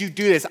could you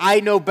do this? I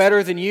know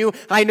better than you.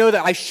 I know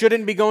that I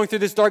shouldn't be going through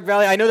this dark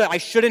valley. I know that I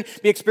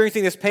shouldn't be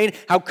experiencing this pain.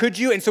 How could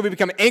you? And so we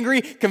become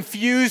angry,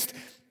 confused,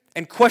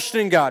 and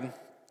questioning God.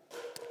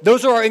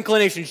 Those are our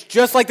inclinations,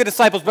 just like the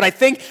disciples. But I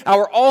think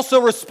our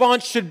also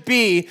response should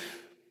be,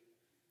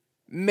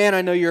 man,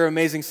 I know you're an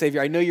amazing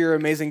Savior. I know you're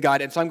an amazing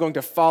God, and so I'm going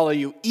to follow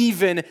you,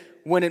 even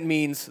when it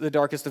means the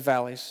darkest of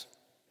valleys.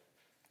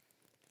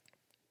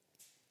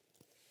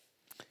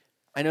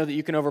 I know that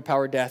you can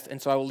overpower death, and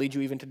so I will lead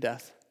you even to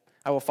death.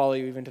 I will follow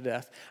you even to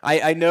death.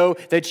 I know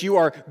that you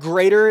are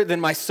greater than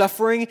my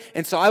suffering,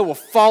 and so I will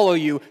follow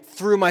you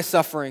through my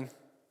suffering.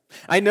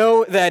 I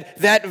know that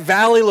that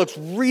valley looks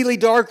really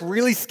dark,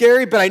 really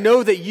scary, but I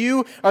know that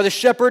you are the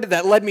shepherd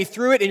that led me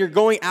through it, and you're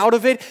going out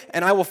of it,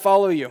 and I will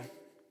follow you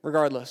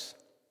regardless.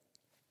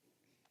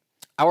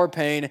 Our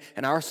pain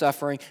and our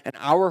suffering and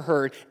our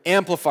hurt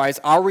amplifies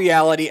our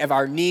reality of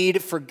our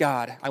need for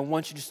God. I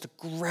want you just to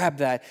grab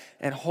that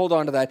and hold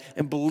on to that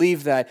and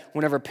believe that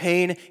whenever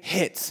pain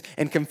hits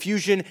and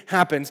confusion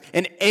happens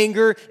and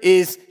anger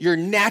is your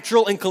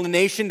natural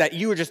inclination, that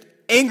you are just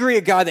angry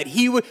at God that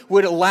he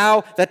would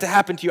allow that to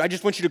happen to you. I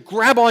just want you to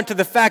grab onto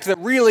the fact that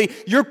really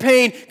your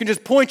pain can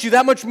just point you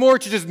that much more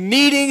to just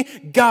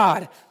needing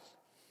God.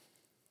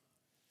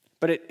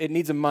 But it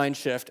needs a mind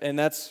shift, and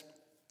that's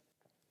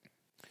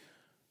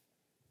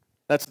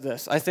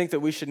this. I think that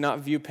we should not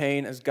view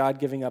pain as God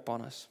giving up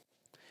on us,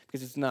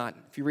 because it's not.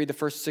 If you read the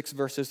first 6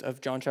 verses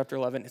of John chapter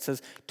 11, it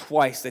says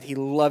twice that he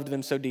loved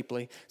them so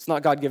deeply. It's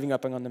not God giving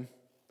up on them.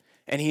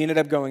 And he ended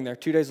up going there.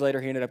 2 days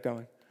later, he ended up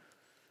going.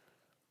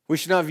 We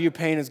should not view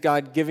pain as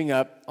God giving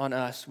up on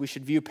us. We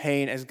should view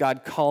pain as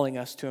God calling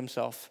us to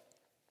himself,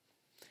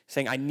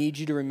 saying, I need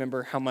you to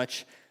remember how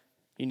much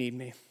you need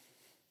me.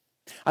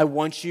 I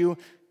want you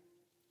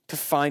to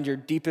find your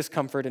deepest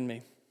comfort in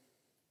me.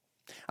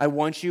 I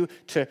want you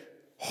to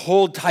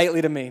hold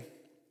tightly to me.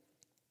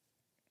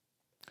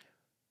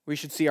 We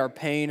should see our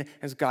pain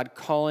as God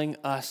calling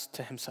us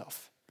to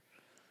himself.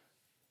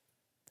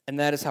 And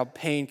that is how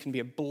pain can be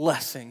a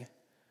blessing,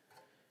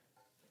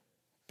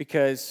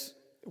 because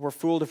we're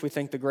fooled if we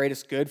think the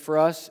greatest good for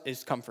us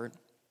is comfort.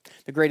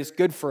 The greatest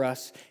good for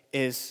us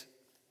is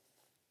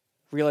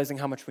realizing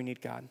how much we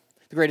need God.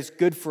 The greatest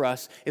good for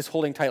us is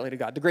holding tightly to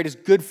God. The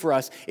greatest good for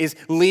us is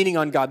leaning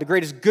on God. The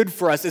greatest good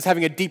for us is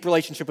having a deep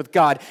relationship with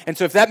God. And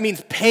so if that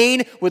means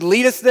pain would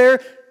lead us there,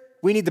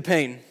 we need the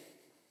pain.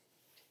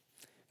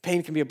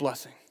 pain can be a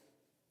blessing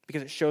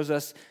because it shows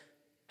us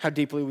how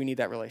deeply we need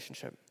that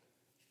relationship.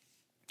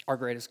 Our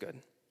greatest good.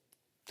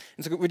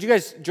 And so would you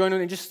guys join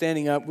me in just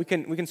standing up? We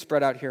can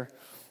spread out here.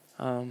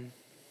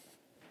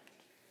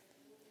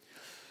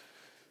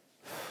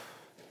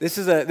 This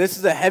is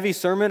a heavy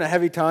sermon, a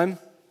heavy time.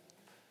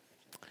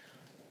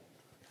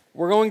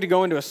 We're going to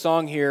go into a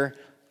song here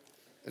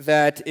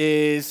that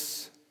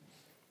is,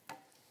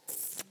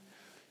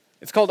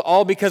 it's called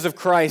All Because of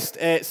Christ.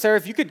 Sarah,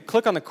 if you could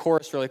click on the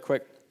chorus really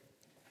quick.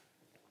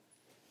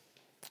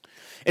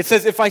 It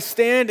says, if I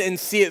stand and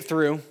see it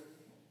through,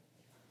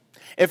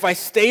 if I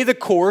stay the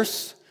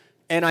course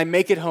and I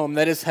make it home,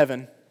 that is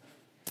heaven.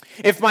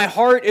 If my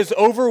heart is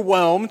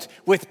overwhelmed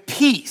with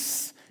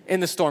peace in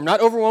the storm,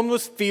 not overwhelmed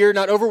with fear,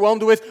 not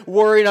overwhelmed with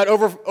worry, not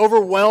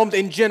overwhelmed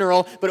in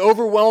general, but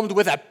overwhelmed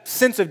with a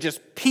sense of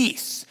just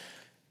peace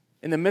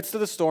in the midst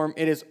of the storm,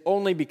 it is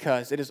all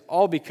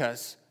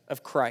because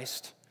of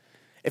Christ.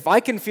 If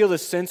I can feel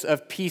this sense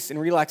of peace and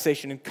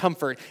relaxation and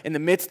comfort in the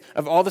midst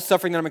of all the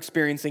suffering that I'm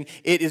experiencing,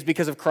 it is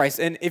because of Christ.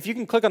 And if you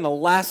can click on the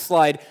last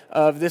slide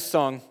of this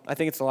song, I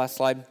think it's the last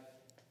slide,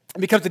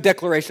 it becomes a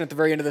declaration at the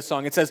very end of the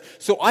song. It says,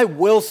 so I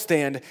will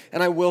stand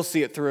and I will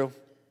see it through.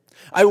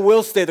 I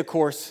will stay the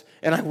course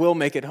and I will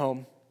make it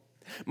home.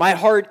 My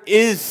heart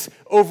is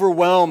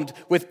overwhelmed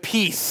with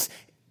peace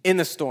in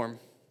the storm.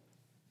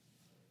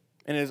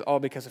 And it is all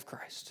because of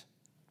Christ.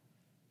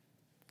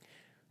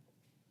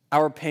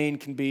 Our pain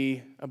can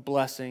be a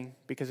blessing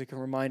because it can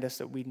remind us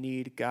that we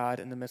need God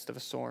in the midst of a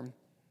storm.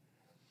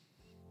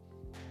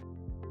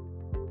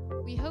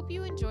 We hope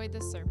you enjoyed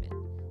this sermon.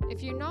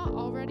 If you're not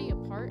already a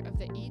part of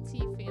the ET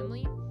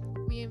family,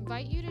 we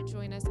invite you to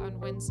join us on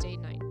Wednesday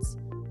nights.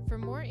 For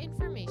more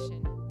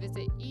information,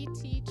 visit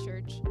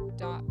etchurch.org.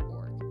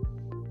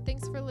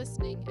 Thanks for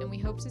listening, and we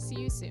hope to see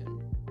you soon.